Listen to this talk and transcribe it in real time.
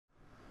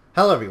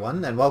Hello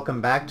everyone, and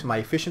welcome back to my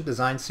efficient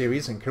design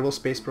series in Kerbal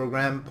Space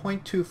Program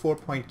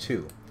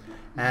 0.24.2.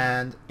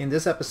 And in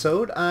this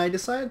episode I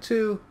decided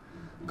to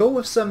go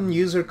with some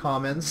user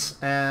comments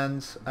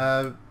and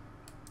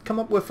come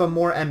up with a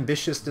more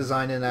ambitious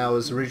design than I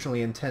was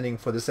originally intending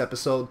for this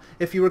episode.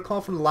 If you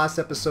recall from the last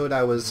episode,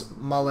 I was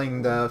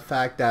mulling the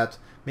fact that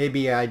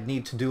maybe I'd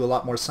need to do a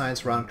lot more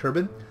science around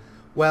Kerbal.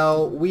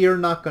 Well, we are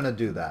not going to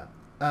do that.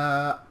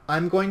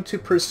 I'm going to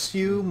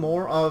pursue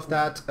more of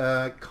that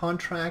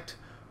contract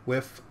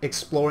with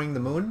exploring the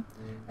moon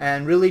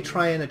and really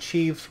try and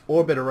achieve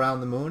orbit around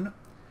the moon.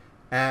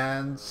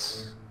 And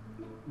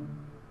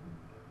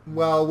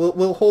well,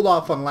 we'll hold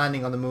off on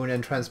landing on the moon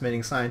and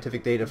transmitting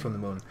scientific data from the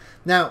moon.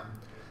 Now,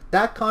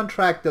 that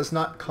contract does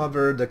not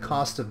cover the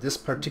cost of this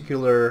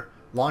particular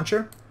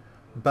launcher,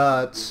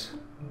 but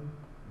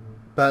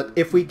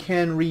if we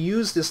can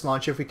reuse this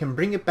launcher, if we can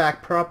bring it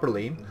back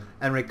properly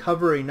and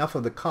recover enough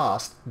of the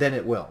cost, then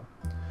it will.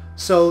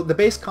 So the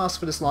base cost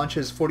for this launcher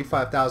is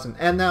 $45,000.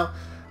 And now,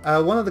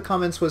 one of the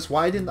comments was,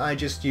 why didn't I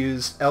just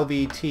use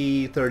LV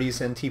T30s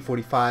and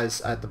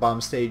T45s at the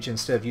bottom stage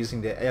instead of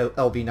using the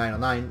LV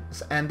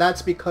 909s? And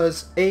that's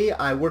because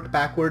I worked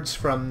backwards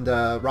from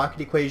the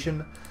rocket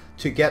equation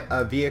to get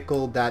a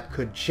vehicle that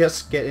could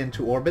just get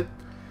into orbit,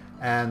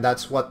 and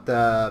that's what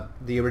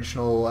the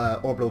original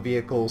orbital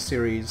vehicle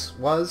series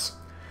was.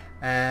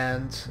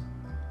 And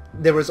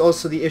there was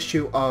also the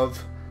issue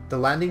of the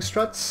landing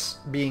struts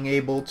being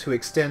able to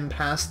extend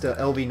past the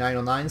LV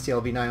 909s. The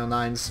LV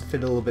 909s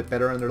fit a little bit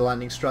better under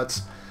landing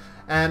struts.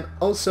 And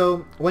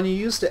also, when you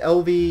use the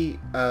LV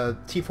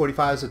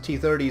T45s or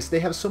T30s, they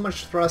have so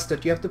much thrust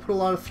that you have to put a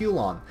lot of fuel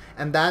on,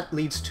 and that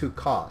leads to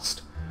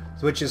cost.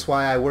 Which is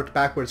why I worked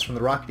backwards from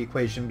the rocket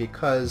equation,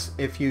 because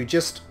if you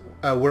just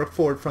work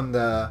forward from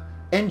the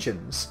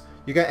engines,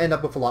 you're going to end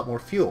up with a lot more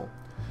fuel.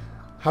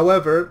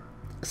 However,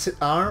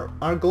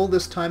 our goal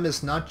this time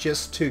is not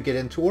just to get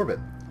into orbit.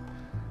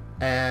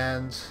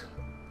 And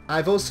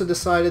I've also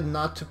decided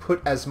not to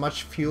put as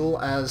much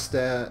fuel as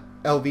the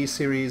LV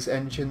series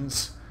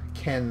engines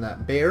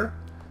can bear.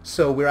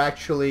 So we're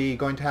actually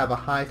going to have a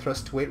high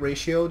thrust to weight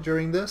ratio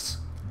during this.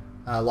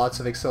 Lots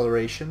of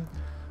acceleration,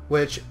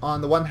 which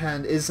on the one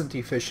hand isn't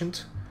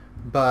efficient,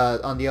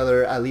 but on the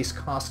other at least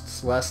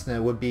costs less than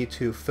it would be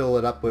to fill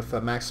it up with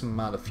a maximum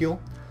amount of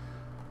fuel.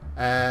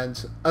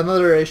 And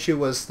another issue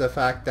was the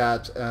fact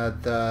that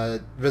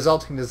the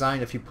resulting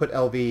design, if you put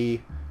LV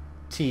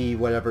T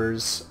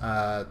whatever's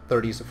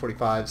 30s or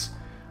 45s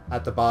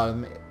at the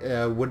bottom,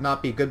 would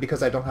not be good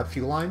because I don't have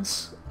fuel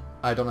lines.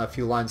 I don't have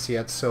fuel lines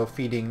yet, so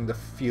feeding the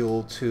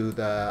fuel to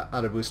the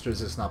outer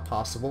boosters is not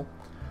possible.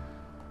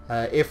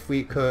 If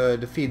we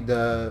could feed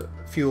the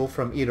fuel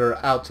from either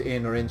out to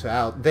in or in to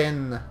out,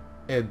 then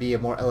it would be a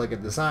more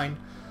elegant design.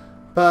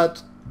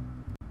 But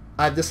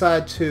I've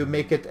decided to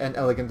make it an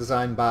elegant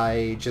design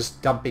by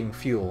just dumping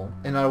fuel.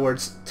 In other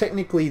words,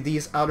 technically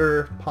these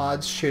outer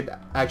pods should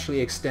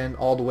actually extend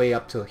all the way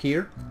up to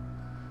here,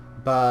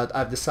 but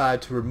I've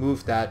decided to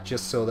remove that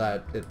just so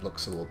that it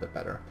looks a little bit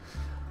better.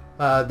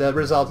 The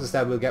result is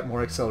that we'll get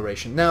more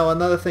acceleration. Now,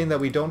 another thing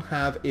that we don't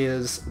have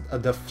is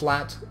the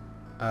flat,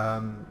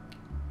 unmanned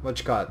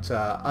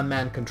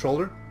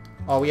controller.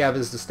 All we have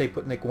is the Stay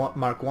Putnik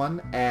Mark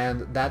 1,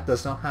 and that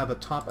does not have a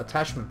top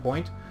attachment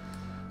point.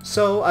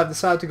 So I've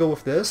decided to go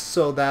with this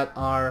so that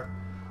our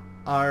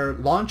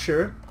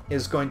launcher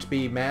is going to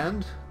be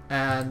manned,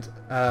 and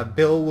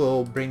Bill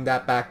will bring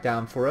that back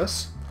down for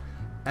us.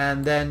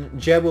 And then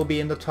Jeb will be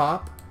in the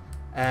top,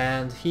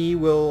 and he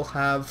will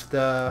have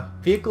the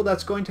vehicle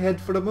that's going to head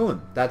for the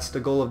moon. That's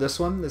the goal of this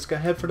one. It's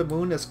going to head for the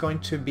moon. It's going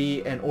to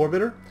be an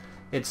orbiter.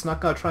 It's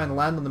not going to try and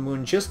land on the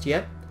moon just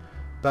yet,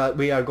 but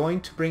we are going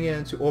to bring it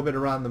into orbit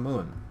around the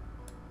moon.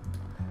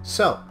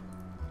 So,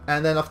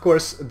 and then of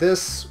course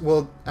this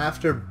will,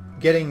 after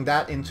getting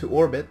that into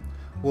orbit,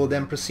 will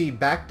then proceed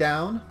back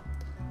down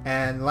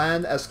and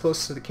land as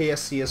close to the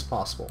KSC as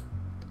possible.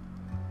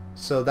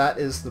 So that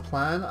is the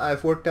plan.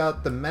 I've worked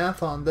out the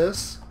math on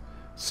this,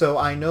 so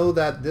I know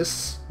that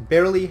this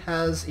barely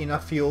has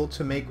enough fuel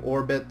to make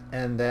orbit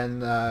and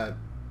then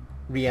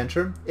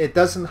re-enter. It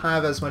doesn't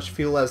have as much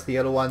fuel as the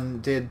other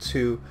one did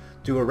to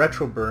do a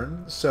retro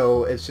burn,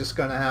 so it's just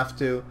gonna have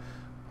to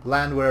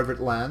land wherever it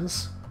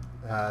lands.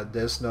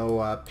 There's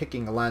no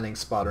picking a landing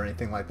spot or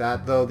anything like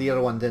that, though the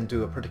other one didn't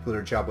do a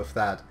particular job with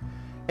that.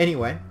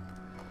 Anyway,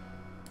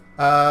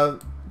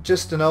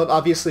 just a note,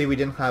 obviously we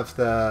didn't have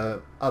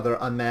the other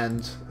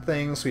unmanned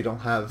things, we don't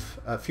have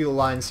fuel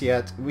lines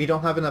yet, we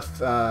don't have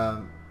enough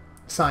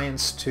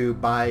science to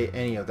buy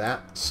any of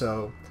that,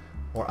 so,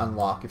 or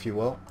unlock if you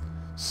will,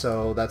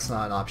 so that's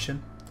not an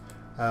option.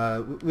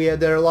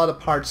 There are a lot of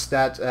parts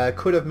that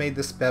could have made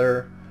this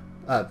better.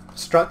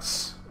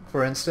 Struts,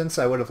 for instance,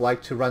 I would have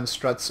liked to run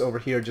struts over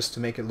here just to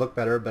make it look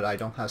better, but I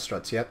don't have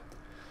struts yet.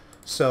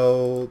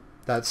 So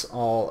that's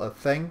all a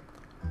thing.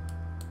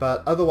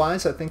 But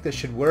otherwise, I think this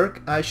should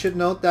work. I should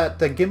note that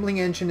the gimbling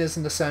engine is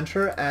in the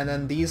center, and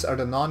then these are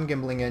the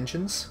non-gimbling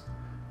engines.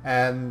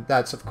 And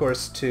that's of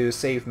course to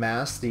save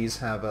mass. These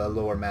have a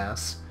lower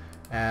mass.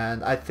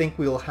 And I think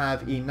we'll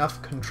have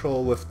enough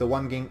control with the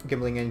one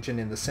gimbling engine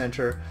in the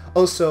center.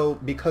 Also,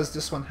 because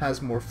this one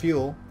has more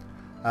fuel,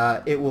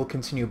 it will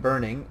continue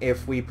burning.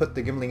 If we put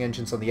the gimbling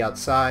engines on the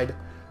outside,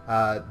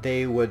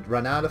 they would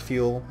run out of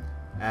fuel,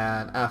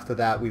 and after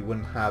that we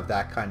wouldn't have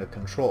that kind of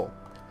control.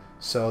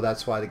 So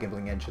that's why the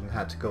gimbling engine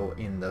had to go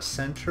in the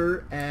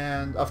center,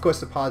 and of course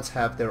the pods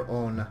have their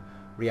own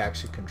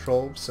reaction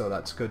control, so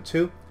that's good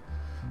too.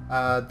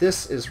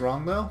 This is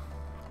wrong though.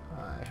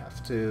 I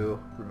have to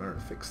remember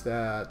to fix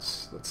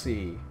that. Let's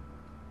see.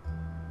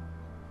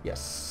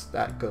 Yes,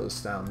 that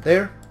goes down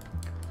there.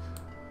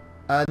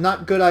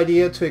 Not good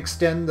idea to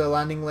extend the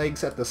landing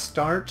legs at the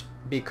start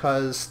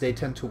because they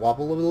tend to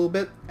wobble a little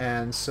bit,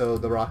 and so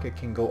the rocket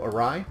can go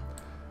awry.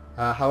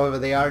 However,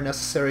 they are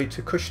necessary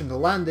to cushion the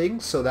landing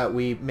so that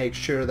we make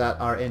sure that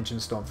our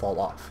engines don't fall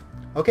off.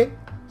 Okay,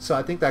 so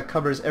I think that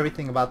covers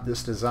everything about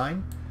this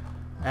design,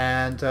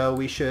 and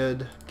we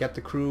should get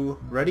the crew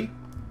ready.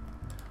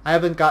 I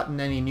haven't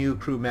gotten any new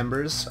crew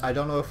members. I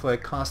don't know if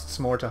it costs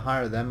more to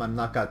hire them. I'm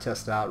not going to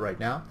test it out right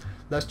now.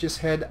 Let's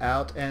just head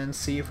out and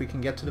see if we can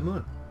get to the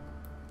moon.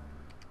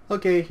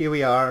 Okay, here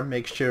we are.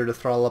 Make sure to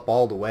throttle up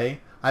all the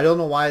way. I don't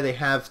know why they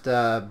have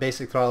the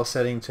basic throttle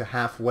setting to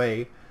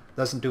halfway.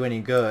 Doesn't do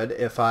any good.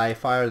 If I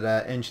fire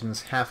the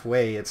engines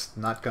halfway, it's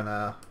not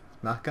gonna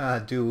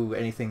do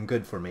anything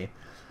good for me.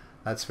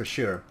 That's for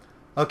sure.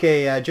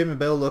 Okay, Jim and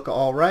Bill look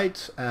all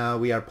right.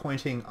 We are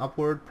pointing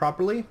upward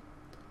properly.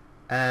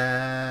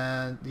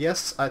 And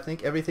yes, I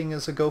think everything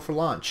is a go for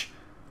launch.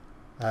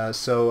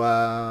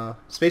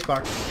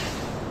 Spacebar.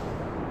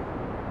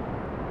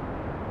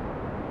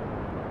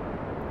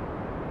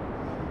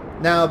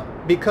 Now,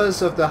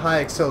 because of the high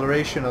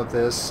acceleration of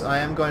this, I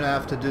am going to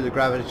have to do the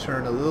gravity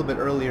turn a little bit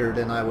earlier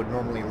than I would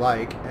normally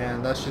like,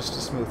 and that's just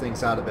to smooth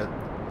things out a bit.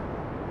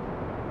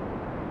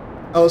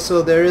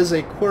 Also, there is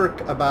a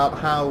quirk about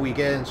how we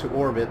get into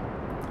orbit,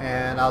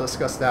 and I'll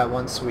discuss that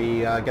once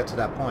we get to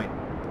that point.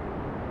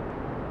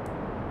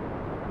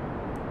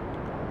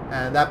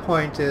 And that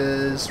point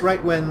is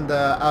right when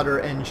the outer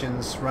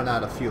engines run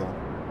out of fuel.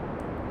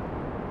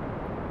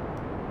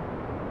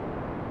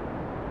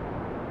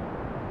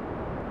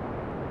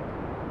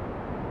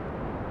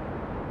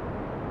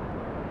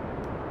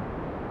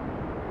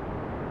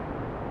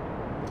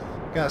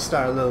 Gotta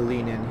start a little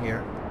lean in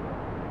here.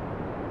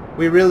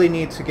 We really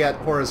need to get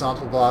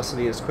horizontal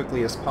velocity as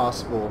quickly as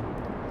possible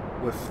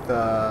with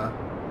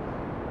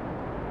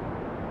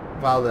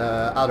while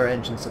the outer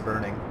engines are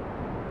burning.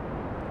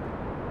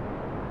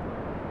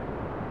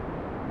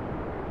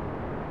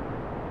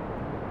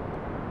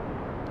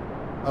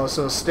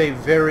 Also, stay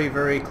very,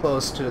 very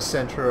close to the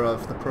center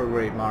of the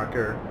prograde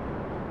marker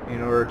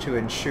in order to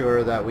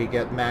ensure that we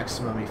get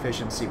maximum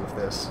efficiency with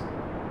this.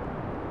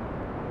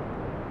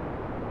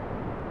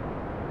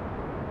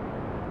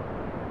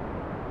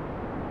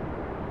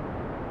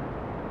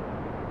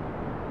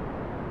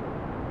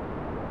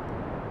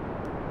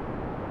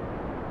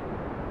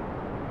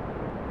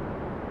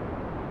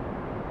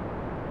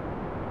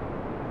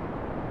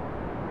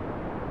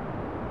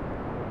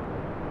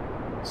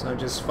 So I'm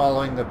just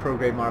following the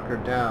prograde marker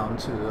down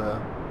to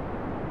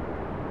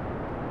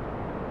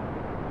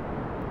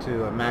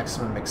a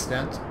maximum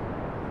extent.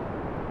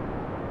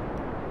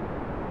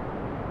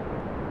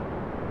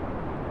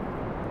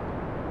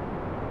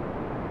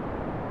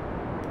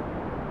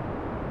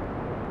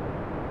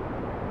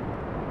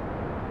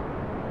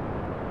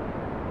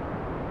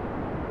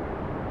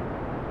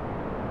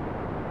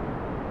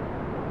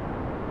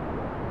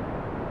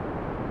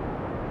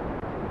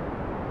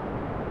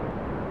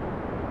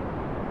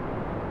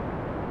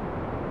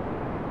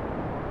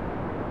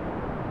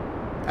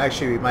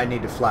 Actually, we might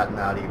need to flatten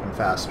out even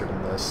faster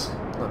than this.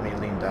 Let me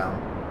lean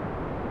down.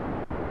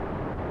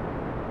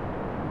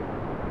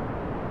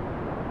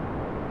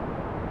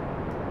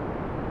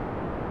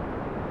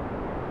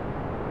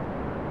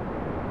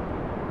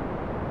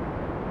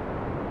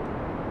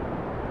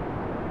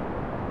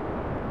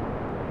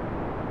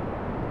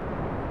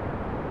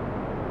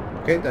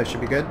 Okay, that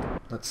should be good.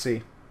 Let's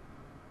see.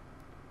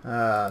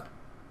 Not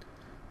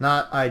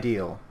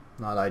ideal.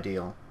 Not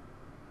ideal.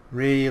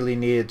 Really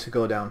needed to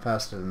go down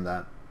faster than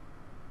that.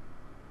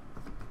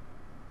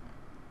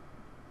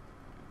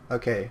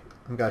 Okay,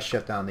 I'm gonna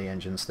shut down the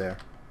engines there.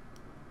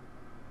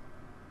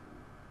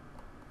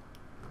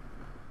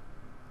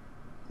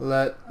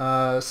 Let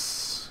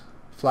us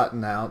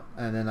flatten out,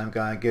 and then I'm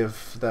gonna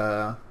give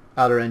the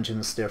outer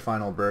engines their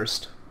final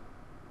burst.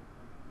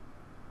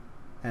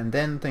 And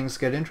then things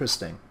get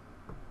interesting.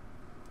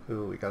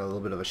 Ooh, we got a little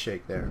bit of a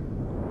shake there.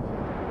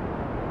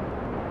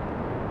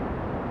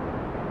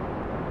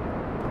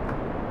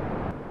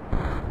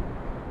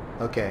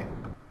 Okay,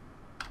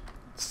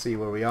 let's see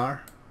where we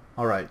are.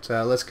 Alright,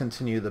 let's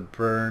continue the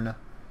burn,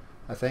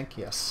 I think,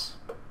 yes.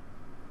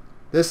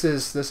 This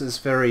is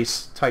very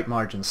tight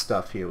margin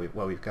stuff here,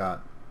 what we've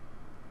got.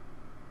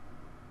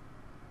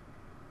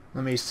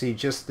 Let me see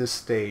just this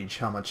stage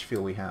how much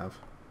fuel we have.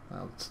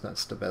 Well,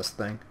 that's the best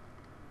thing.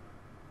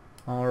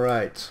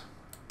 Alright.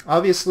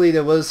 Obviously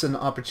there was an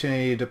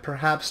opportunity to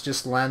perhaps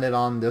just land it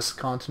on this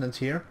continent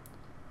here.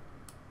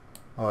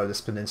 or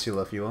this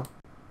peninsula, if you will.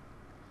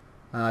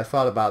 And I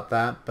thought about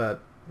that,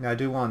 but I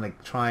do want to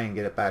try and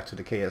get it back to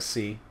the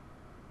KSC.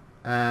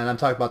 And I'm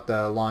talking about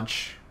the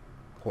launch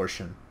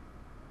portion.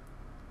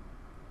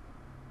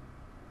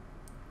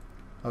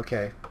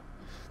 Okay,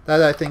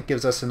 that I think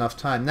gives us enough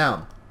time.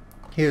 Now,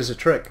 here's a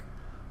trick.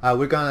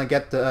 We're going to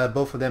get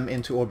both of them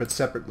into orbit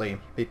separately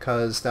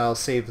because that'll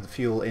save the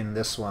fuel in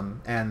this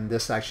one, and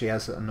this actually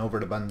has an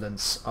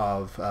overabundance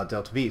of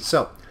delta V.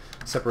 So,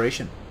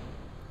 separation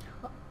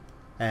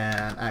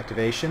and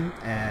activation,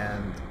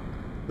 and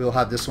we'll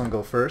have this one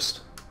go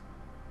first.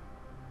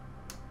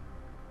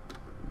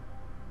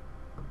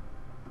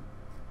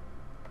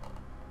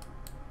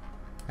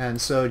 And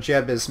so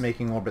Jeb is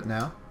making orbit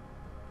now.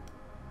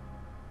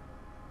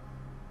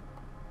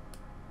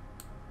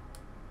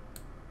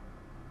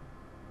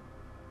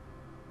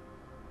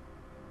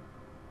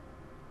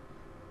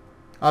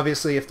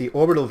 Obviously, if the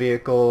orbital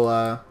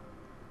vehicle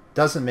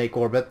doesn't make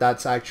orbit,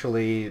 that's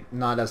actually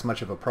not as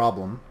much of a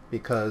problem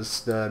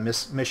because the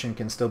mission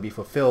can still be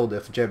fulfilled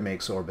if Jeb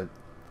makes orbit.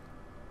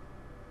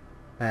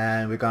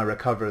 And we're going to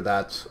recover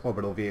that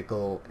orbital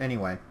vehicle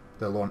anyway,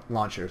 the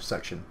launcher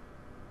section.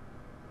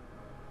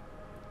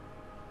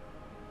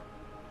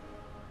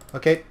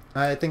 Okay,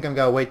 I think I'm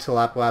going to wait till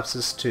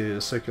apoapsis to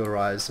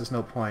circularize. There's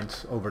no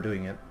point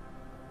overdoing it.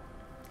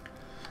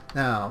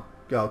 Now,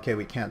 okay,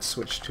 we can't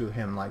switch to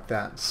him like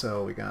that, so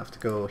we're going to have to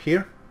go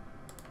here.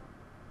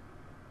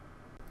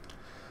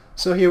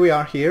 So here we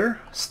are here,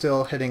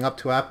 still heading up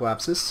to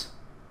apoapsis.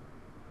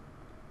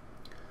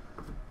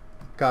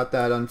 Got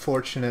that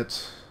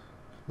unfortunate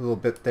little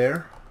bit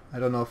there. I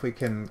don't know if we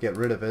can get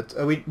rid of it.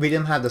 We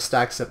didn't have the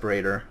stack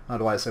separator,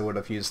 otherwise I would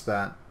have used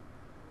that.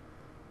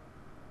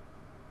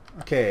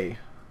 Okay,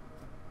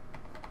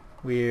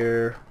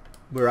 we're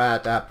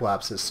at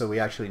apoapsis, so we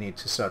actually need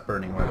to start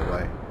burning right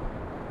away.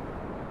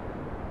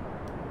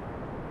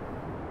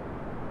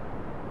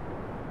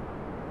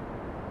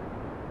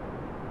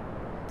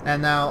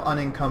 And now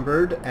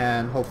unencumbered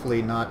and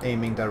hopefully not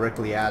aiming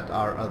directly at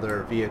our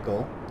other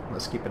vehicle.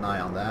 Let's keep an eye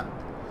on that.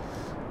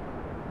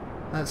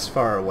 That's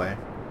far away.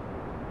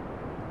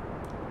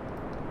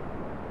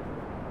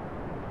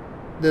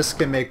 This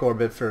can make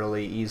orbit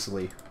fairly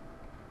easily.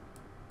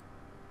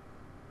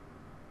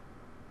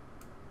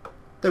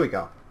 There we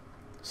go.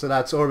 So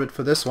that's orbit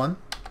for this one.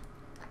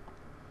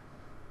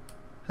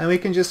 And we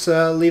can just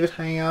leave it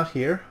hanging out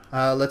here.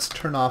 Let's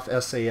turn off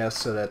SAS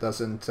so that it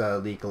doesn't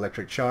leak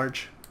electric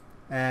charge.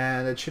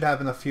 And it should have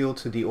enough fuel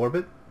to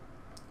deorbit.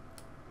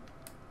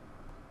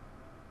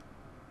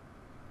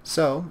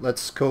 So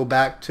let's go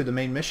back to the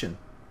main mission.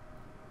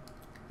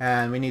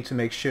 And we need to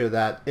make sure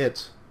that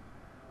it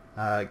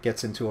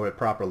gets into orbit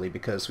properly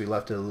because we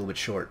left it a little bit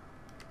short.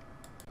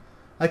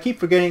 I keep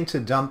forgetting to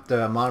dump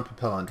the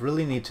monopropellant.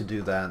 Really need to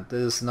do that. It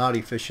is not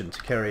efficient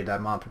to carry that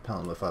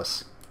monopropellant with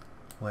us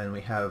when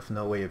we have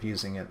no way of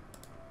using it.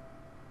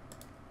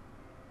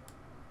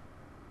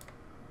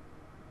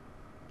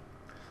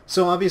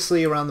 So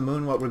obviously around the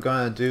moon what we're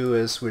going to do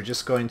is we're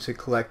just going to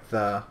collect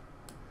the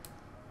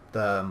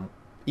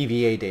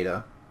EVA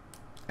data,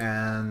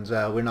 and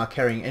we're not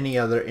carrying any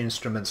other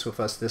instruments with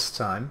us this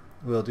time.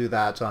 We'll do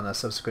that on a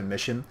subsequent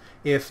mission.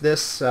 If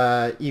this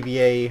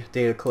EVA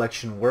data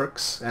collection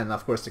works, and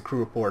of course the crew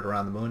report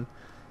around the moon,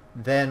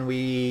 then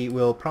we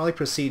will probably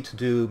proceed to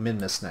do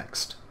Minmus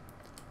next.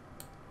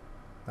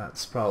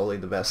 That's probably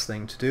the best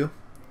thing to do.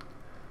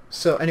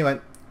 So anyway,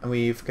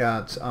 we've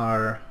got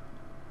our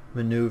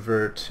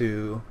maneuver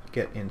to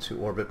get into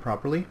orbit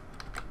properly.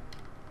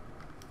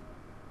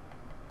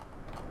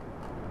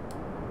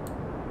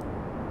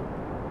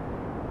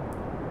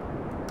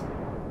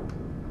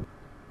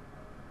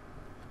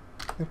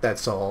 I think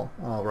that's all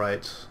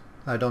right.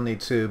 I don't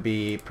need to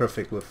be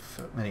perfect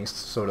with any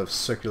sort of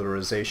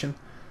circularization.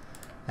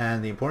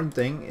 And the important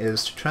thing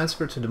is to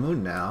transfer to the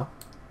moon now.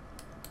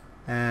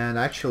 And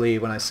actually,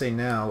 when I say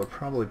now, we're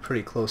probably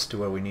pretty close to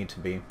where we need to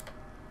be.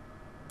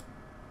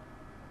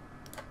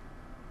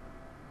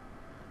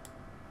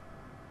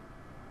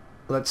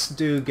 Let's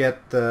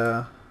get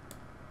the,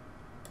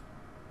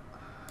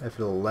 if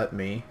it'll let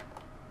me,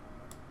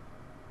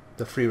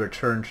 the free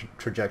return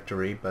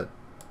trajectory, but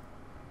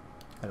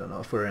I don't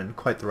know if we're in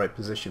quite the right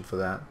position for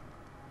that.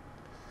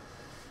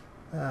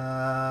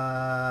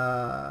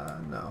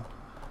 No.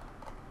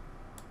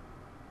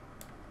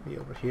 Be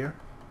over here.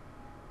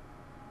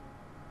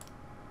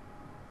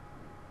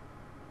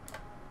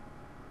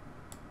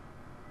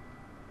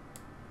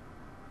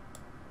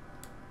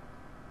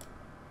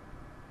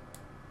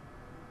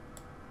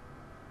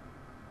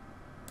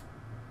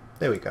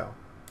 There we go.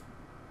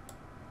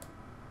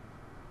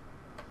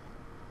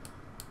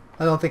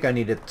 I don't think I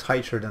need it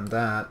tighter than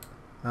that.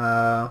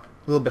 A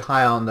little bit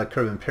high on the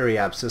curve and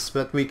periapsis,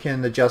 but we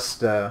can adjust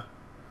the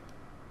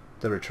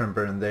return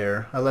burn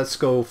there. Let's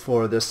go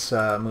for this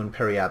moon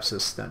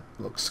periapsis. That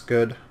looks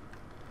good.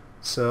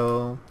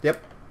 So,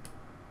 yep.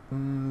 A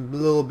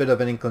little bit of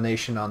an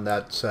inclination on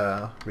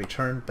that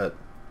return, but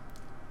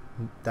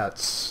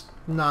that's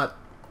not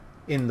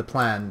in the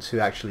plan to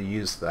actually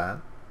use that.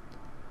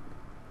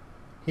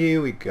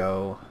 Here we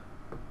go.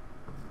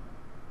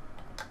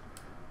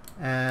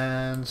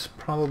 And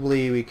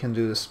probably we can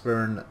do this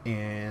burn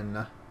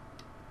in,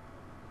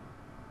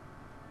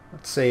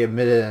 let's say, 1.5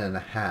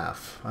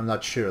 minutes. I'm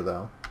not sure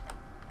though.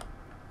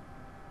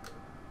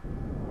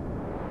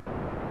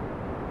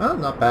 Oh,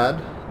 not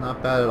bad.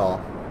 Not bad at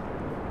all.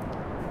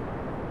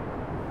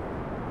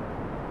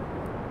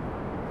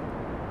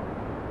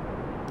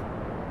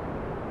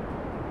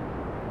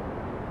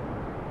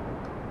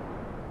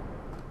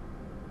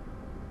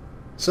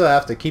 So I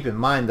have to keep in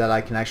mind that I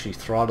can actually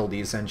throttle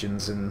these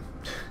engines in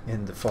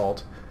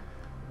default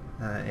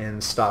in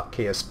stock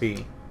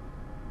KSP.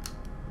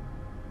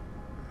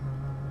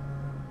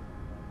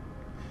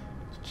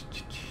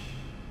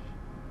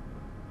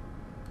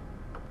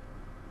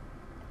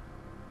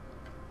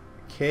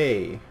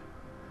 Okay,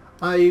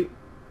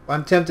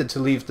 I'm tempted to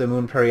leave the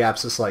moon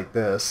periapsis like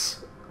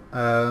this.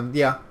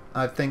 Yeah,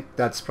 I think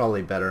that's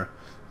probably better.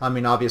 I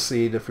mean,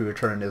 obviously the free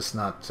return is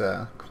not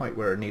quite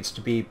where it needs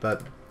to be,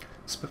 but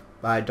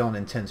I don't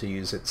intend to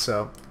use it,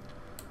 so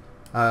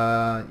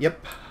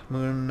yep,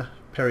 moon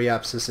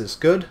periapsis is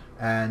good,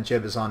 and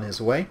Jeb is on his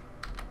way.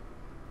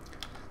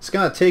 It's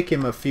gonna take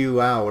him a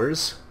few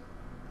hours,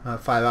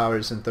 5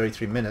 hours and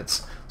 33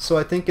 minutes, so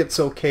I think it's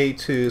okay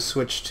to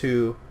switch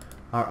to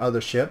our other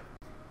ship.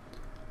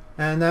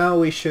 And now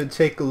we should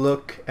take a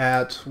look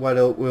at what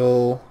it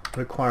will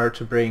require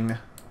to bring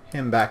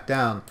him back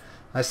down.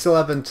 I still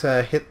haven't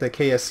hit the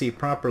KSC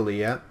properly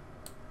yet.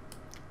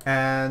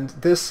 And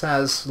this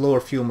has lower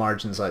fuel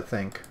margins, I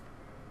think.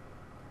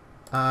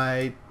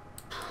 I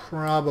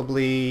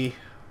probably...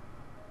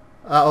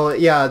 oh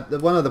yeah,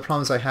 one of the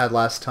problems I had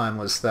last time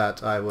was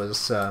that I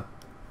was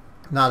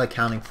not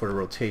accounting for the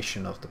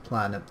rotation of the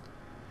planet.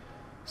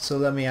 So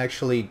let me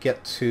actually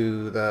get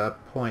to the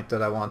point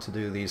that I want to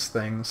do these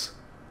things,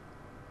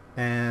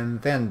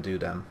 and then do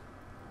them.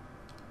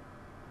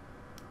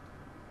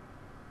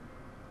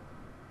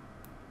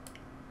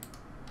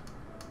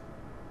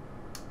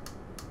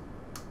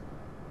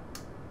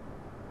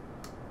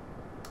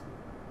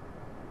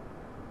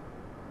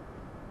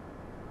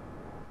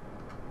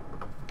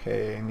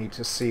 Okay, I need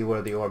to see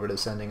where the orbit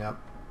is ending up.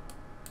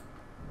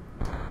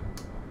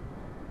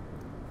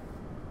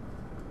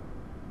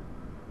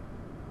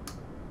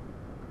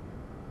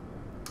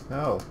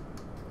 Oh.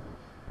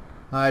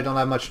 I don't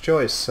have much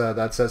choice.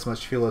 That's as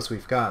much fuel as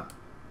we've got.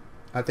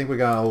 I think we're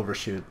gonna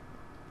overshoot.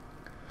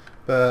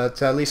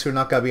 But at least we're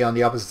not gonna be on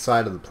the opposite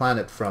side of the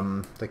planet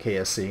from the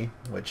KSC,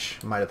 which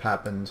might have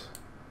happened.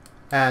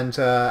 And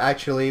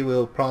actually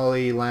we'll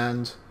probably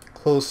land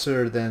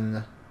closer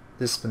than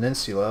this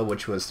peninsula,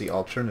 which was the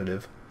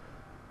alternative.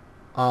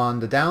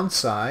 On the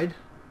downside,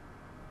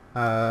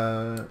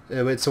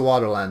 it's a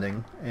water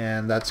landing,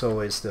 and that's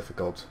always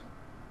difficult.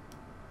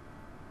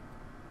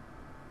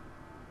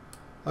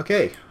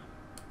 Okay,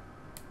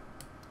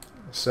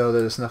 so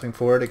there's nothing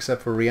for it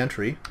except for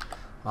re-entry.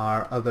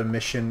 Our other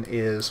mission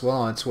is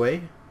well on its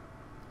way,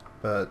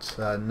 but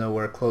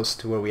nowhere close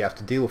to where we have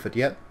to deal with it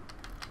yet.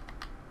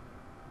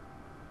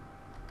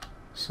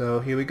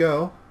 So here we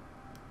go.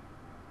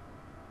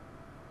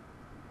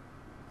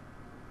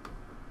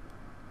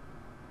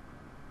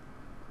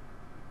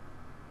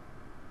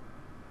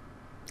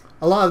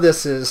 A lot of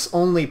this is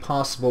only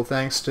possible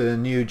thanks to the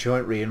new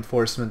joint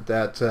reinforcement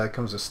that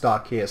comes with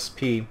stock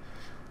KSP.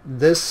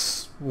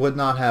 This would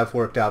not have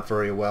worked out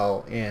very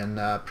well in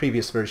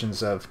previous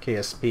versions of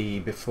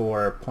KSP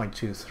before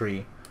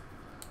 0.23.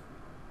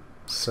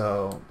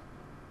 So,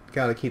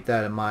 gotta keep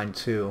that in mind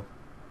too.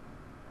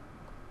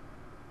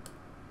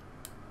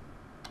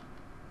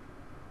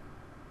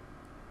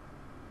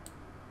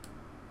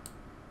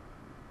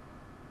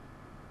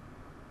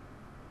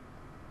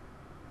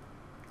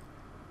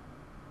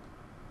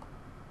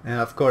 And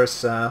of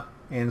course,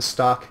 in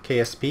stock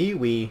KSP,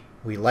 we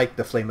like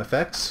the flame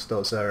effects.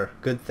 Those are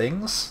good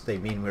things. They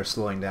mean we're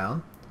slowing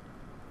down.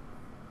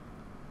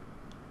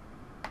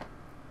 I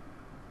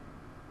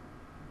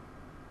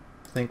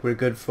think we're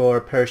good for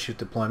parachute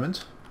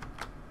deployment.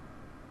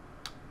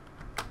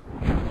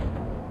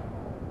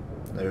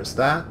 There's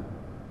that.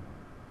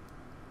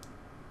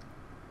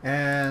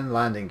 And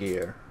landing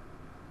gear.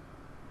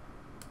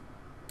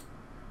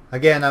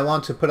 Again, I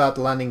want to put out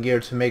the landing gear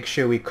to make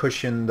sure we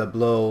cushion the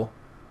blow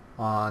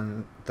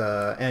on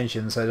the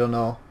engines. I don't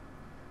know.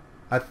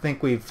 I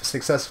think we've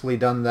successfully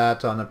done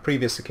that on a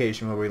previous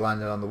occasion where we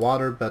landed on the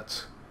water,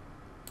 but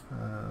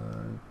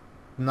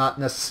not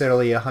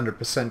necessarily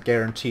 100%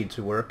 guaranteed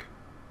to work.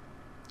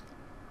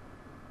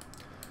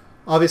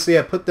 Obviously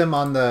I put them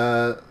on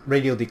the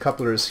radial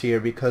decouplers here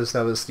because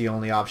that was the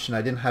only option.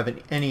 I didn't have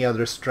any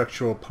other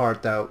structural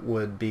part that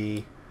would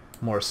be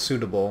more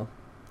suitable.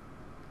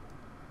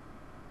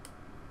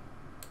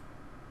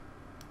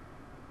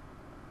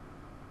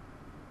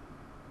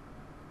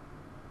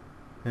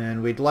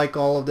 And we'd like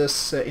all of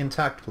this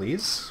intact,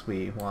 please.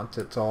 We want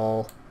it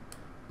all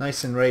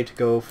nice and ready to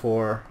go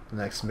for the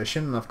next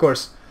mission. And of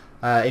course,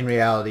 in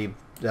reality,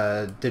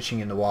 ditching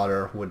in the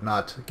water would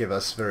not give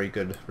us very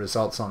good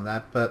results on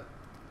that, but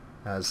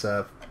as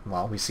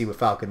well, we see with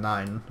Falcon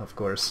 9, of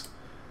course.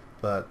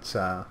 But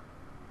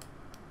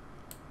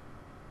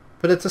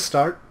it's a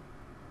start.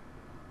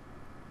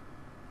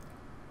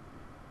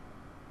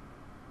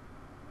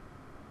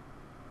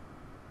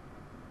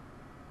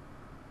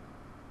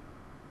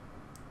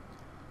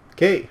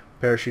 Okay,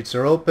 parachutes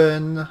are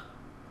open.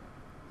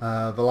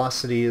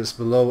 Velocity is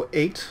below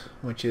 8,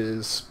 which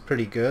is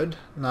pretty good.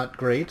 Not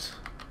great.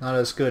 Not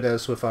as good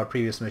as with our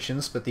previous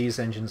missions, but these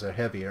engines are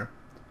heavier.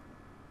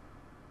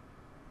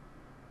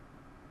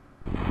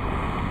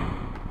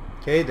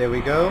 Okay, there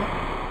we go.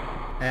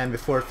 And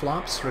before it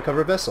flops,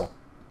 recover vessel.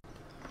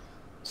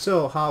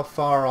 So, how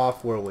far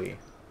off were we?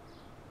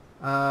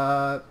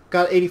 Got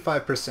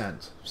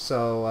 85%,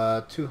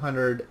 so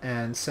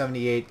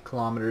 278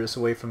 kilometers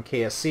away from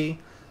KSC.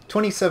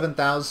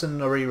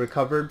 27,000 already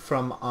recovered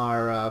from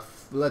our,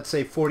 let's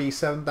say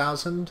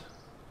 47,000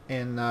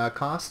 in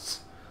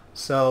costs.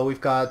 So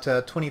we've got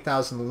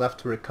 20,000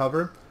 left to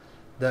recover.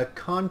 The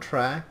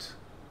contract,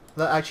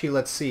 actually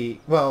let's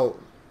see, well,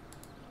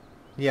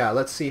 yeah,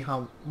 let's see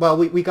how, well,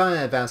 we got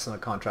an advance on the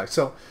contract.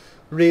 So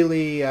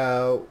really,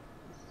 yeah,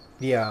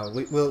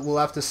 we'll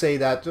have to say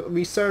that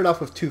we started off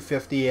with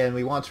 250 and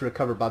we want to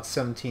recover about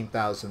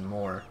 17,000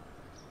 more,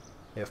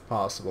 if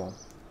possible.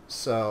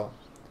 So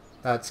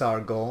that's our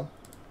goal,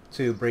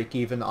 to break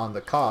even on the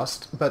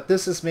cost. But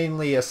this is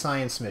mainly a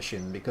science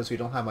mission because we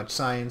don't have much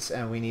science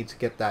and we need to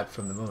get that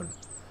from the moon.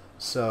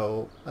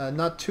 So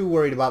not too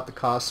worried about the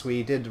cost.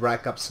 We did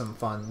rack up some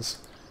funds.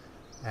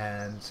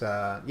 And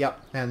yep,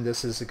 and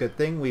this is a good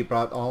thing. We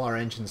brought all our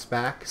engines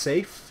back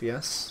safe,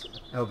 yes.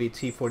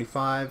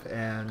 LBT-45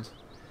 and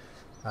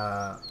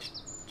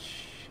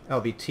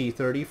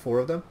LBT-30, 4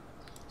 of them.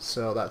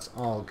 So that's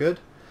all good.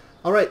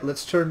 Alright,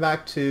 let's turn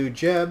back to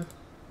Jeb,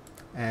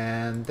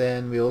 and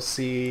then we'll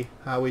see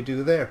how we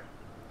do there.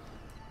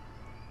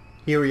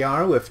 Here we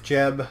are with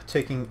Jeb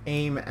taking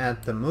aim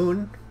at the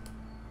moon,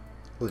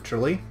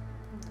 literally.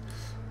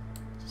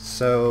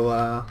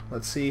 So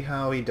let's see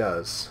how he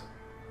does.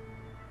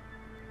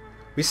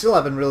 We still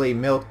haven't really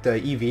milked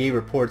the EVA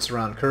reports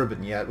around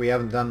Kerbal yet. We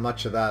haven't done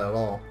much of that at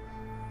all.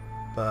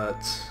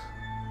 But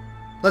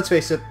let's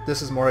face it,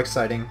 this is more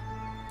exciting.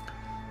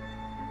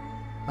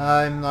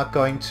 I'm not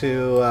going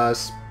to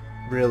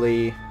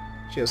really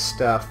just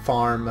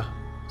farm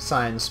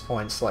science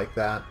points like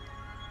that.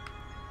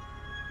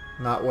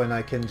 Not when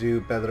I can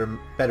do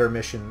better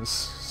missions,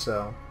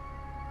 so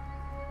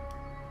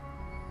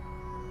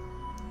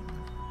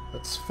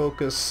let's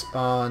focus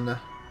on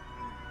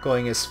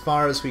going as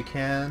far as we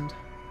can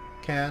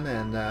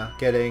and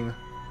getting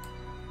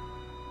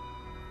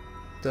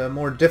the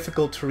more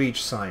difficult to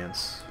reach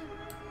science.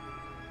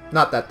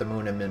 Not that the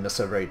moon and Minmus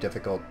are very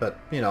difficult, but,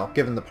 you know,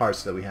 given the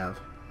parts that we have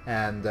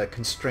and the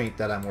constraint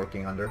that I'm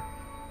working under.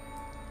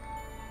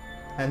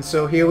 And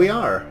so here we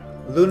are,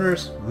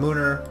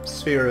 Munar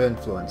Sphere of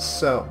Influence.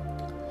 So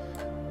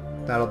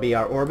that'll be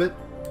our orbit.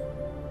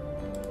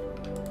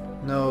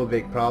 No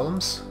big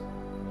problems.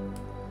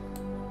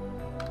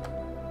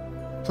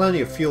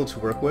 Plenty of fuel to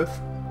work with.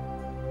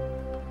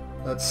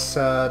 Let's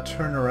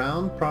turn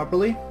around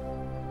properly.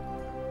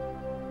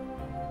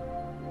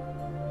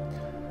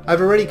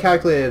 I've already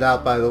calculated it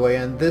out, by the way,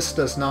 and this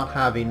does not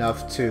have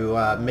enough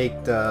to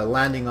make the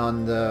landing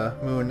on the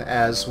moon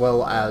as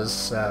well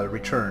as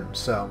return,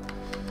 so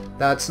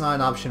that's not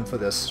an option for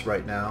this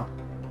right now.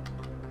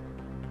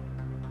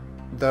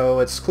 Though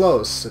it's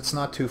close, it's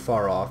not too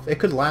far off. It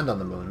could land on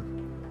the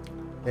moon.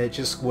 It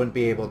just wouldn't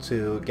be able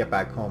to get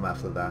back home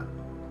after that.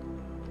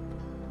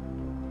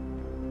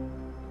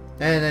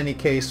 And in any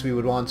case, we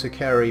would want to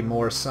carry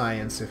more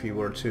science if we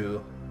were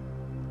to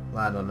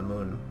land on the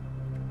moon.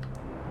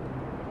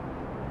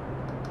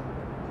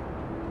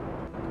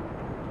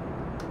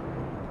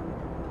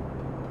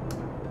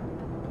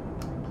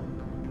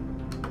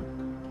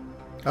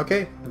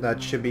 Okay,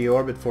 that should be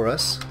orbit for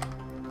us.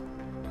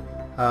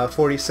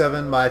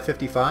 47 by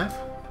 55.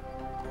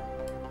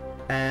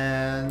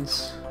 And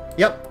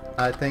yep,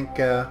 I think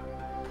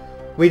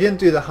we didn't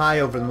do the high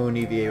over the moon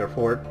EVA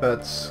report,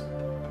 but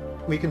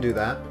we can do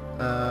that.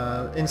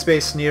 In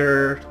space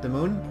near the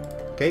moon.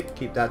 Okay,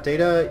 keep that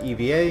data.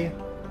 EVA.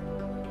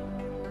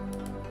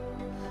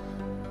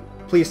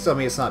 Please tell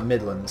me it's not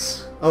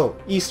Midlands. Oh,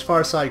 East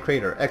Far Side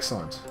Crater.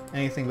 Excellent.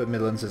 Anything but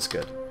Midlands is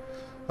good.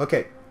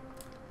 Okay.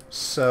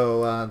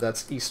 So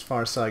that's East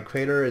Far Side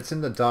Crater. It's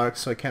in the dark,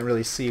 so I can't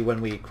really see when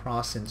we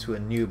cross into a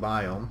new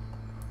biome.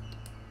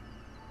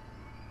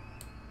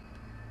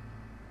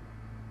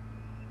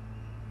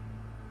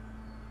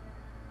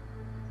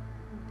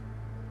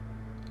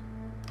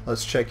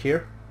 Let's check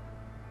here.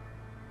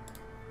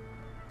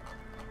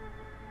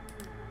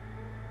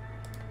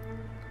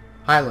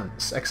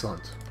 Highlands,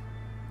 excellent.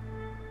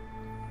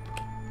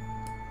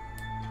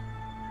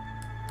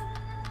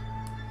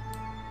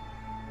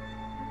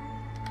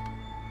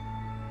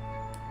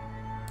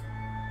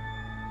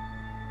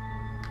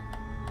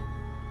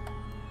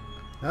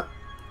 Yep,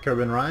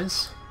 Kerbal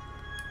Rise.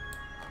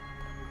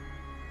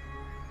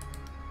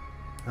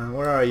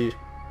 Where are you?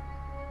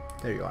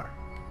 There you are.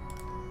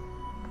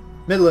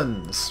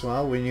 Midlands.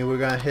 Well, we knew we were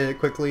going to hit it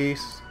quickly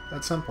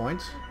at some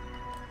point.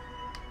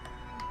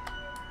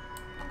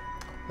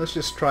 Let's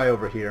just try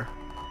over here.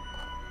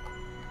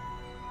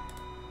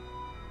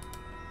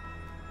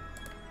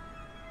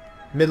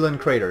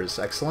 Midland Craters,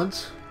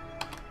 excellent.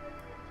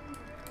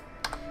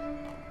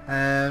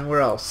 And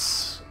where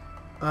else?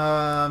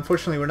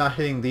 Unfortunately, we're not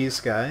hitting these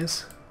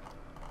guys.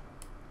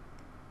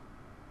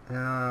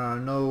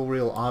 No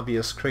real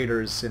obvious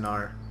craters in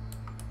our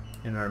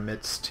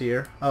midst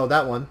here. Oh,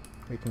 that one.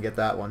 We can get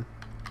that one.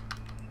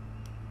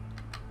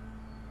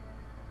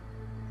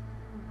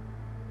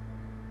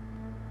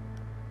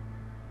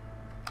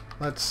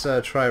 Let's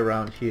try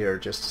around here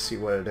just to see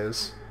what it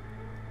is.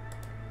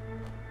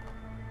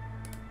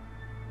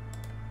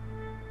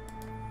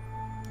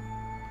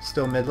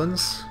 Still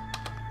Midlands.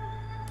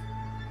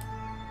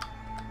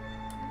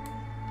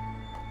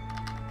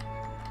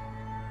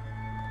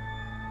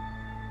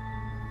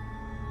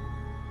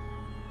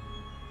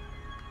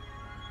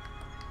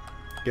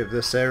 Give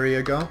this area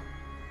a go.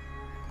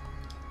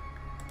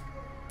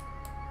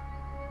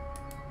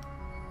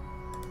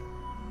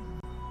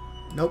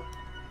 Nope.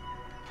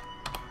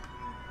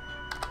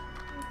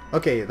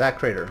 Okay, that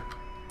crater.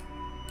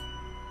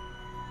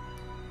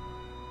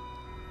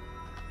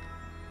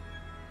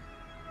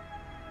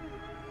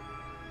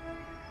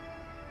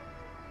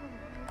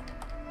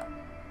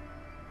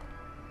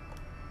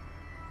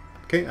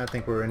 Okay, I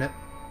think we're in it.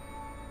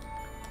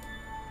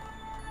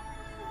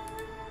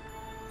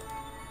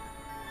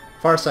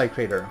 Far side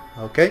crater.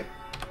 Okay.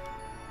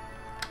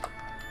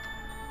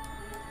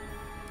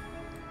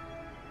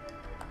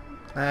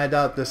 I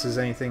doubt this is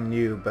anything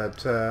new,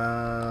 but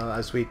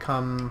as we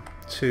come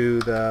to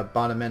the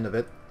bottom end of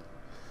it,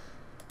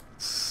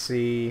 let's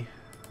see.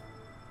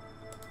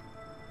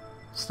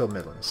 Still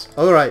Midlands.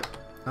 Alright,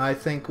 I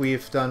think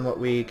we've done what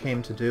we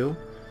came to do.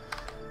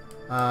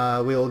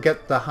 We'll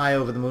get the high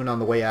over the moon on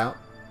the way out.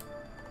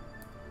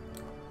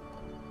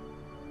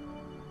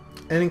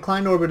 An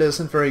inclined orbit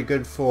isn't very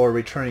good for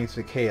returning to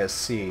the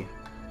KSC.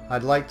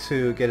 I'd like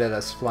to get it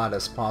as flat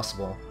as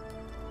possible.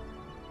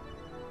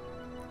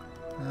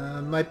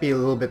 Might be a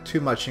little bit too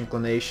much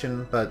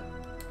inclination, but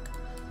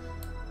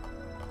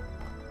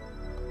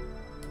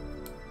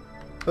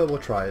we'll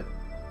try it.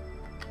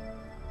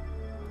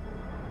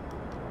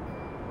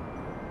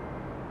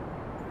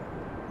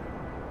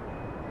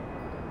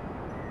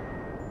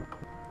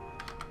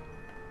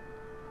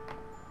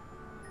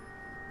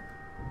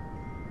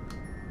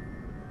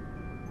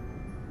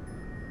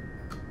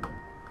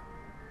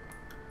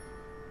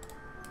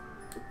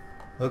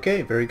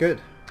 Okay, very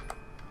good.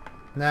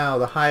 Now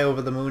the high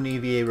over the moon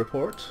EVA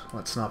report.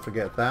 Let's not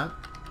forget that.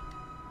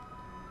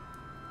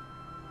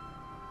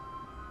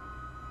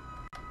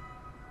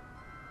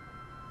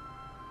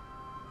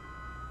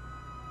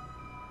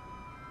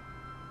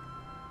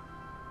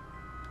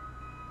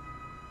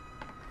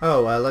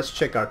 Oh, let's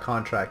check our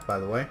contract, by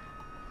the way.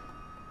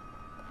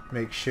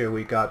 Make sure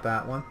we got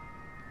that one.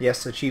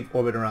 Yes, achieve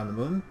orbit around the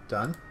moon.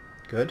 Done.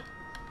 Good.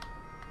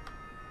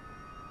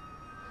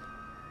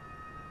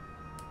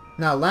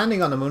 Now,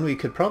 landing on the moon we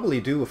could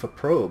probably do with a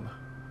probe.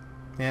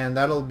 And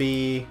that'll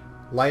be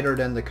lighter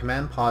than the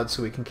command pod,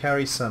 so we can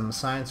carry some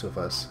science with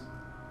us.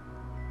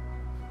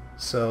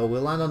 So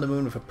we'll land on the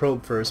moon with a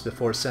probe first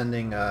before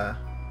sending a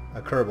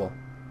Kerbal.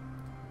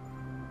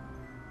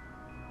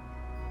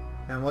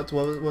 And what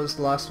was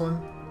the last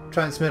one?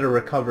 Transmit or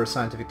recover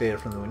scientific data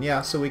from the moon.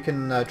 Yeah, so we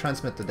can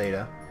transmit the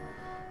data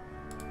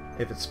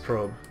if it's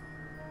probe.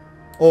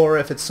 Or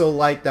if it's so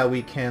light that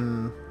we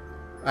can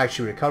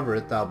actually recover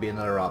it, that'll be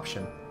another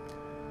option.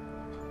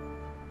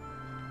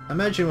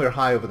 Imagine we're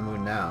high over the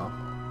moon now.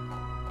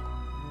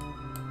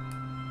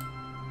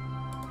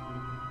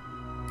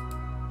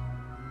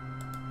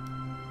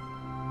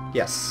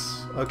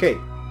 Yes. Okay.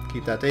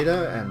 Keep that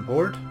data and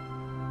board.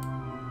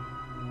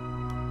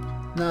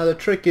 Now the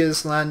trick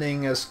is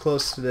landing as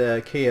close to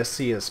the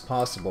KSC as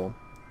possible.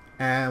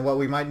 And what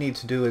we might need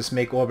to do is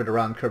make orbit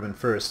around Kerbal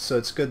first, so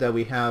it's good that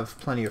we have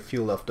plenty of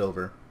fuel left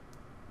over.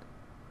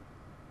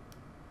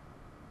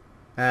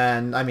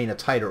 And I mean a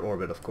tighter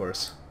orbit, of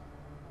course.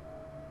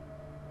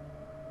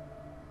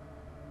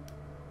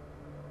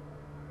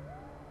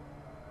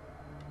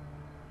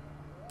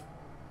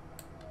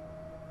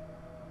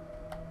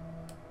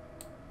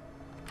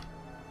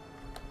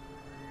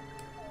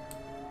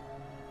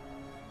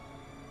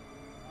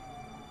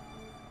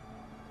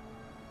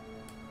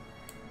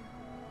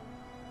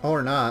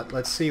 Or not.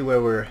 Let's see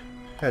where we're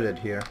headed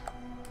here.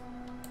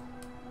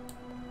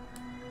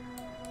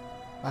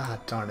 Ah,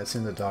 darn, it's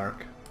in the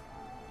dark.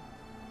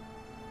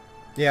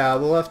 Yeah,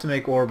 we'll have to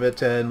make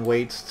orbit and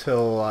wait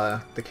till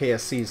the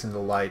KSC's in the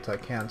light. I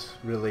can't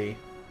really...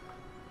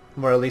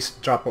 Or at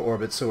least drop our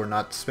orbit so we're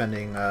not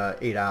spending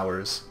 8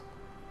 hours.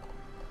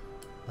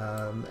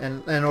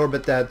 And an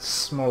orbit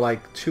that's more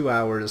like 2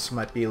 hours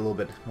might be a little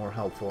bit more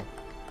helpful.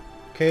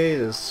 Okay,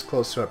 this is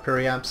close to our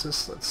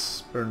periapsis.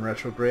 Let's burn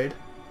retrograde.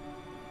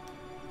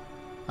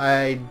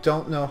 I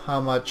don't know how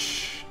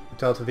much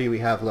delta V we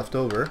have left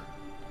over,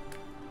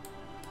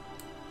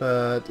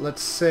 but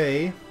let's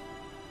say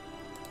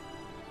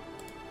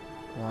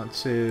want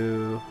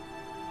to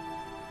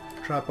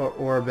drop our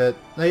orbit.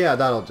 Oh, yeah,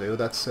 that'll do.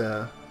 That's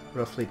a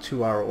roughly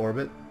 2-hour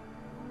orbit.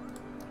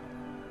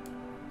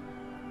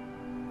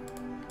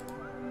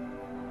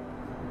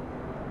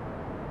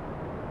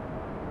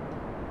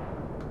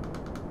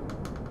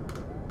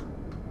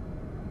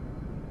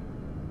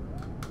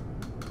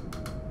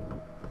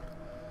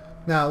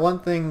 Now, one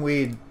thing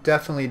we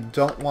definitely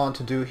don't want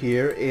to do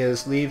here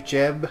is leave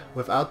Jeb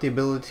without the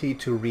ability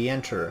to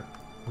re-enter.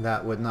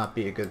 That would not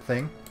be a good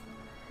thing.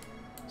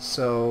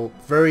 So,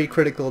 very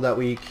critical that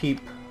we keep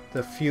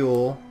the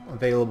fuel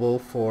available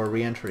for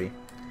re-entry.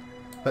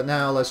 But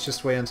now, let's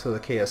just wait until the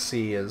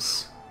KSC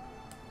is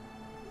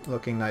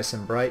looking nice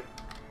and bright.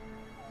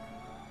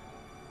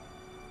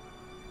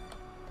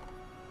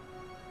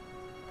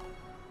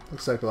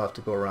 Looks like we'll have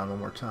to go around one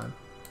more time.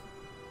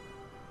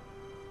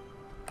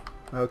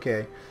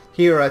 Okay,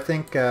 here I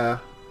think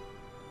the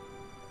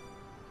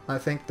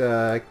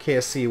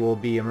KSC will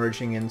be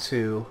emerging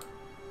into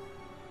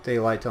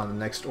daylight on the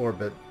next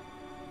orbit.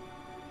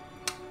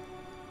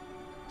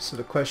 So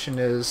the question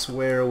is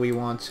where we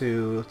want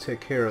to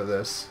take care of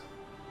this.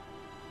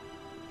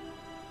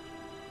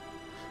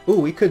 Ooh,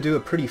 we could do a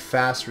pretty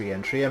fast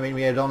re-entry. I mean,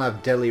 we don't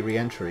have deadly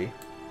re-entry.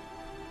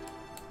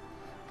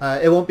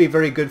 It won't be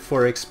very good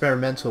for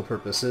experimental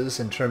purposes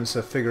in terms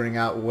of figuring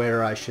out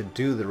where I should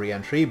do the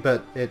re-entry,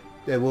 but it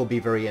will be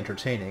very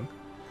entertaining.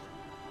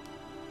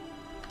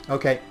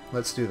 Okay,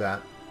 let's do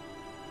that.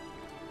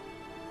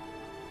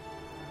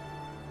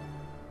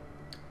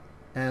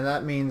 And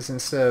that means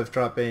instead of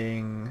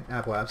dropping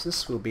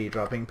apoapsis, we'll be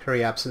dropping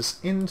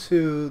periapsis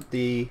into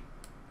the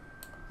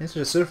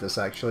surface,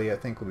 actually. I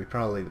think would be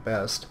probably the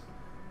best.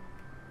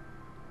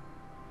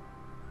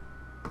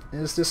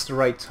 Is this the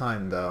right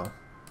time, though?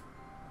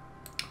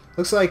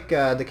 Looks like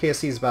the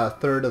KSC is about a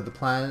third of the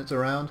planet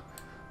around.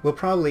 We'll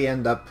probably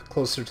end up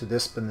closer to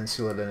this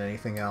peninsula than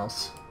anything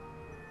else.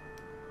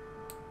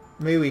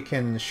 Maybe we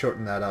can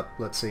shorten that up.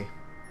 Let's see.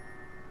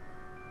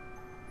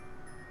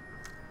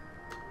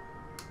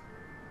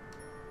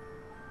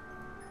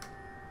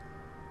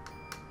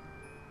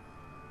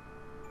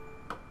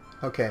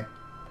 Okay.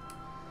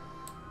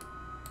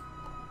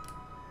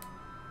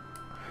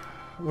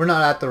 We're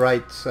not at the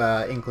right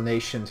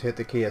inclination to hit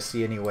the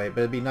KSC anyway, but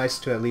it'd be nice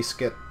to at least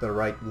get the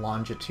right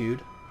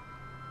longitude,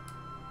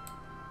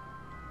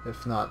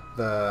 if not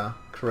the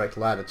correct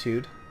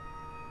latitude.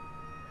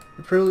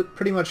 We're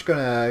pretty much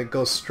gonna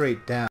go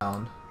straight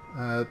down,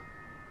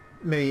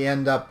 maybe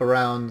end up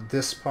around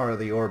this part of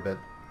the orbit.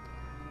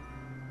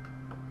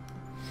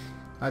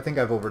 I think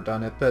I've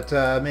overdone it, but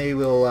maybe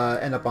we'll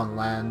end up on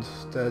land.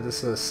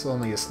 This is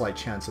only a slight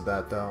chance of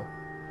that, though.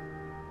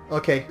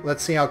 Okay,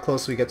 let's see how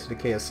close we get to the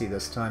KSC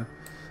this time.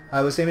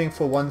 I was aiming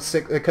for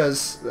 1/6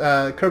 because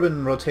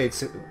Kerbal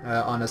rotates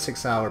on a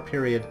 6-hour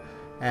period,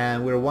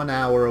 and we're 1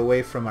 hour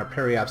away from our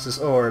periapsis,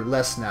 or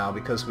less now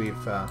because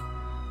we've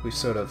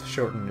sort of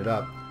shortened it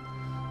up.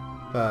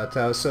 But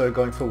I was sort of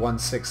going for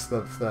 1/6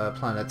 of the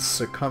planet's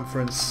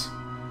circumference.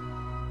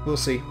 We'll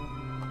see.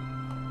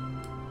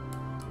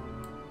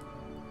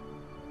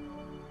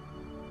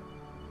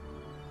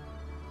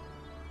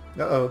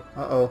 Uh-oh,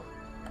 uh-oh.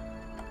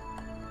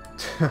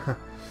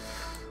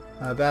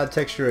 Bad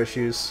texture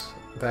issues.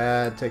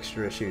 Bad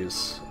texture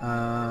issues.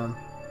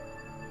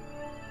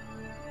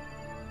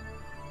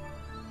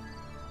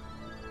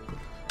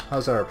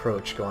 How's our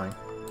approach going?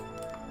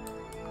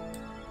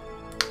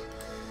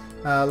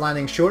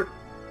 Landing short.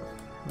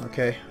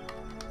 Okay.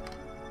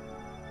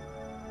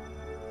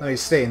 Let me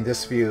stay in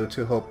this view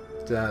to hope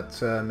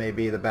that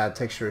maybe the bad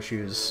texture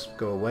issues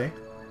go away.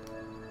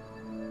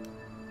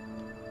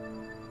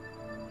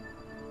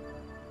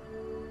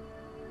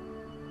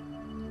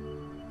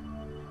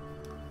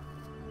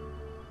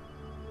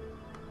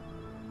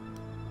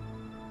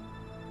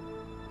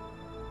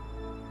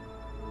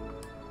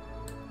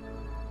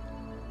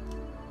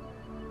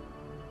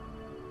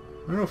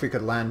 I don't know if we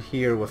could land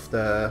here with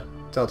the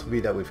delta V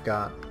that we've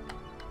got.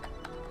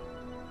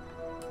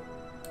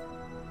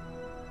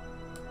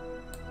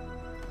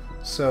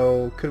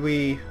 So could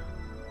we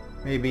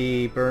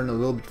maybe burn a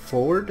little bit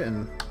forward,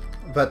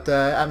 but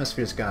the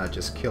atmosphere's gonna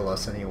just kill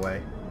us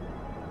anyway.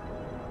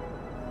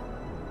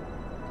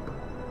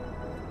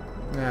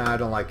 Nah, I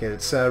don't like it.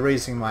 It's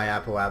raising my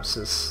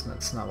apoapsis.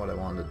 That's not what I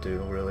wanted to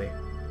do, really.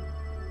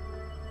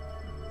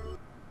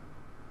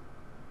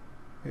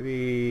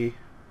 Maybe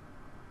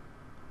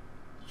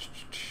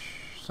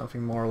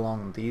something more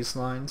along these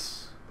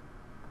lines.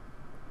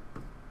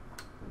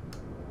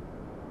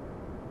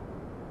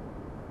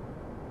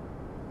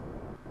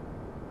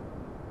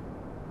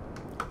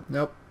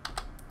 Nope.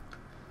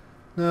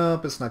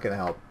 Nope, it's not gonna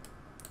help.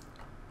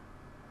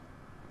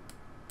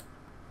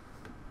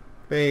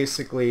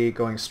 Basically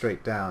going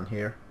straight down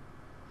here.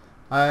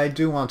 I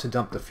do want to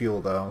dump the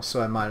fuel though,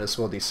 so I might as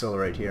well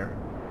decelerate here.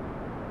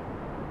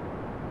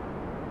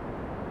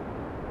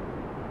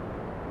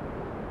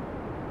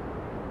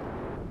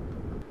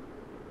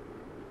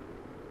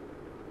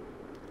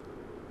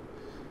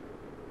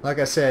 Like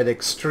I said,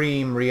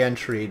 extreme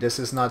re-entry. This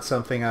is not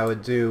something I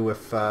would do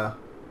with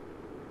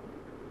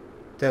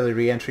daily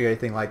re-entry or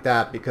anything like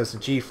that, because the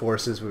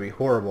G-forces would be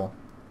horrible.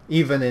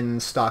 Even in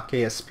stock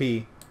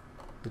KSP,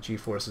 the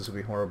G-forces would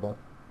be horrible.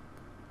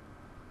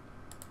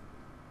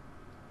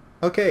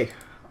 Okay,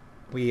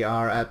 we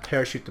are at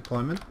parachute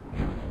deployment.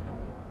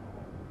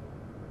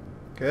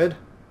 Good.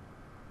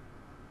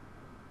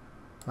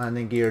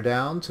 Landing gear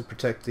down to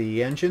protect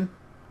the engine.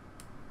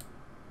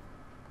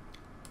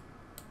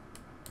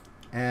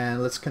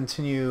 and let's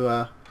continue,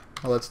 well,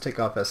 let's take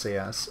off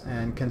SAS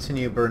and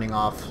continue burning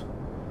off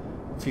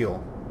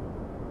fuel.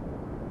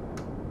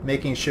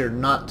 Making sure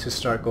not to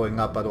start going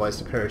up, otherwise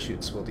the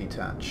parachutes will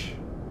detach.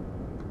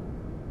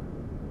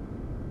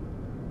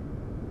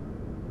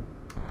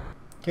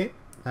 Okay,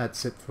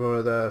 that's it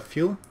for the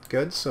fuel.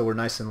 Good, so we're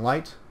nice and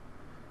light.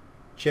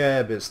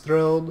 Jeb is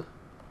thrilled.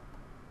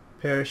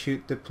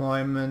 Parachute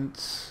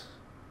deployment.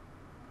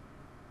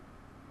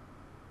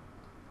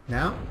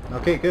 Now?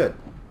 Okay, good.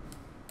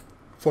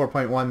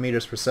 4.1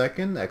 meters per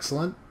second,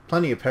 excellent.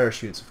 Plenty of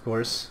parachutes, of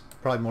course.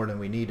 Probably more than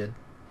we needed.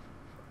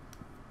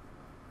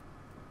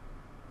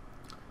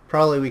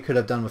 Probably we could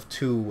have done with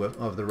 2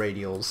 of the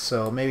radials,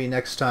 so maybe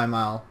next time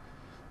I'll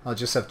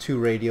just have 2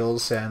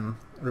 radials and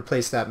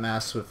replace that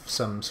mass with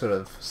some sort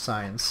of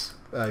science,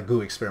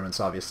 goo experiments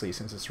obviously,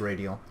 since it's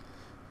radial.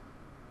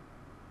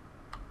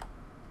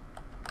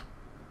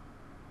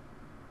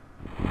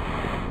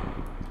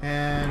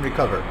 And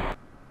recover.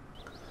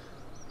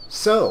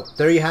 So,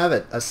 there you have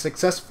it, a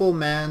successful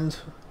manned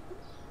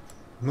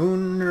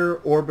Munar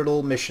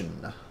orbital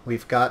mission.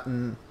 We've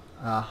gotten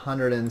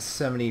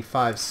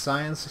 175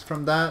 science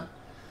from that.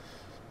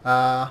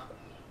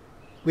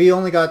 We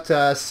only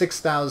got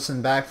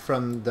 6,000 back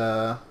from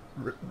the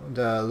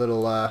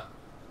little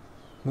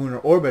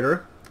Munar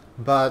orbiter,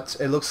 but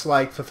it looks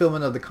like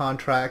fulfillment of the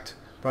contract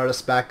brought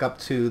us back up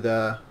to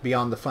the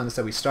beyond the funds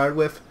that we started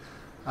with.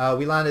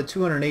 We landed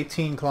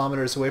 218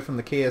 kilometers away from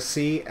the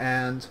KSC,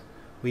 and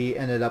we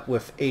ended up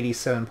with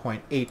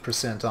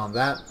 87.8% on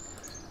that.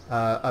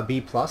 A B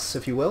plus,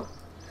 if you will.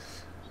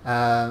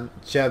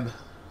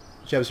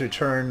 Jeb's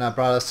return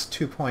brought us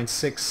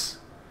 2.6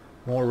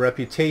 more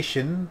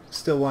reputation.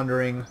 Still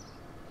wondering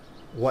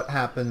what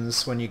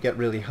happens when you get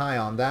really high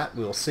on that.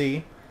 We'll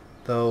see.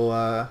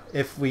 Though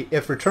if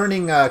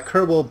returning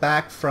Kerbal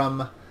back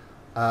from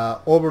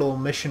orbital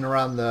mission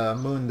around the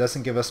moon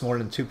doesn't give us more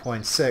than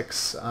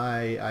 2.6,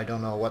 I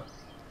don't know what.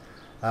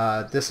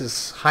 This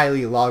is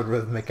highly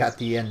logarithmic at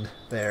the end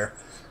there.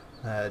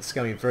 It's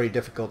going to be very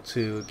difficult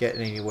to get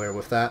anywhere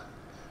with that.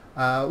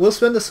 We'll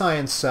spend the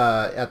science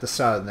at the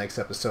start of the next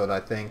episode,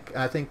 I think.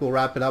 I think we'll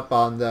wrap it up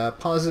on the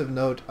positive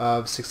note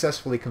of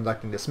successfully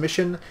conducting this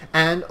mission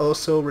and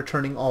also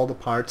returning all the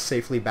parts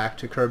safely back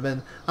to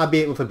Kerbal,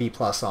 albeit with a B+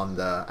 on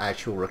the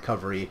actual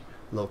recovery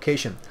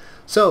location.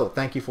 So,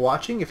 thank you for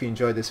watching. If you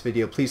enjoyed this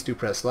video, please do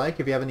press like.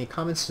 If you have any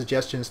comments,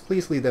 suggestions,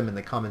 please leave them in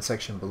the comment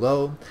section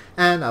below,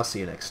 and I'll see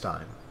you next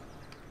time.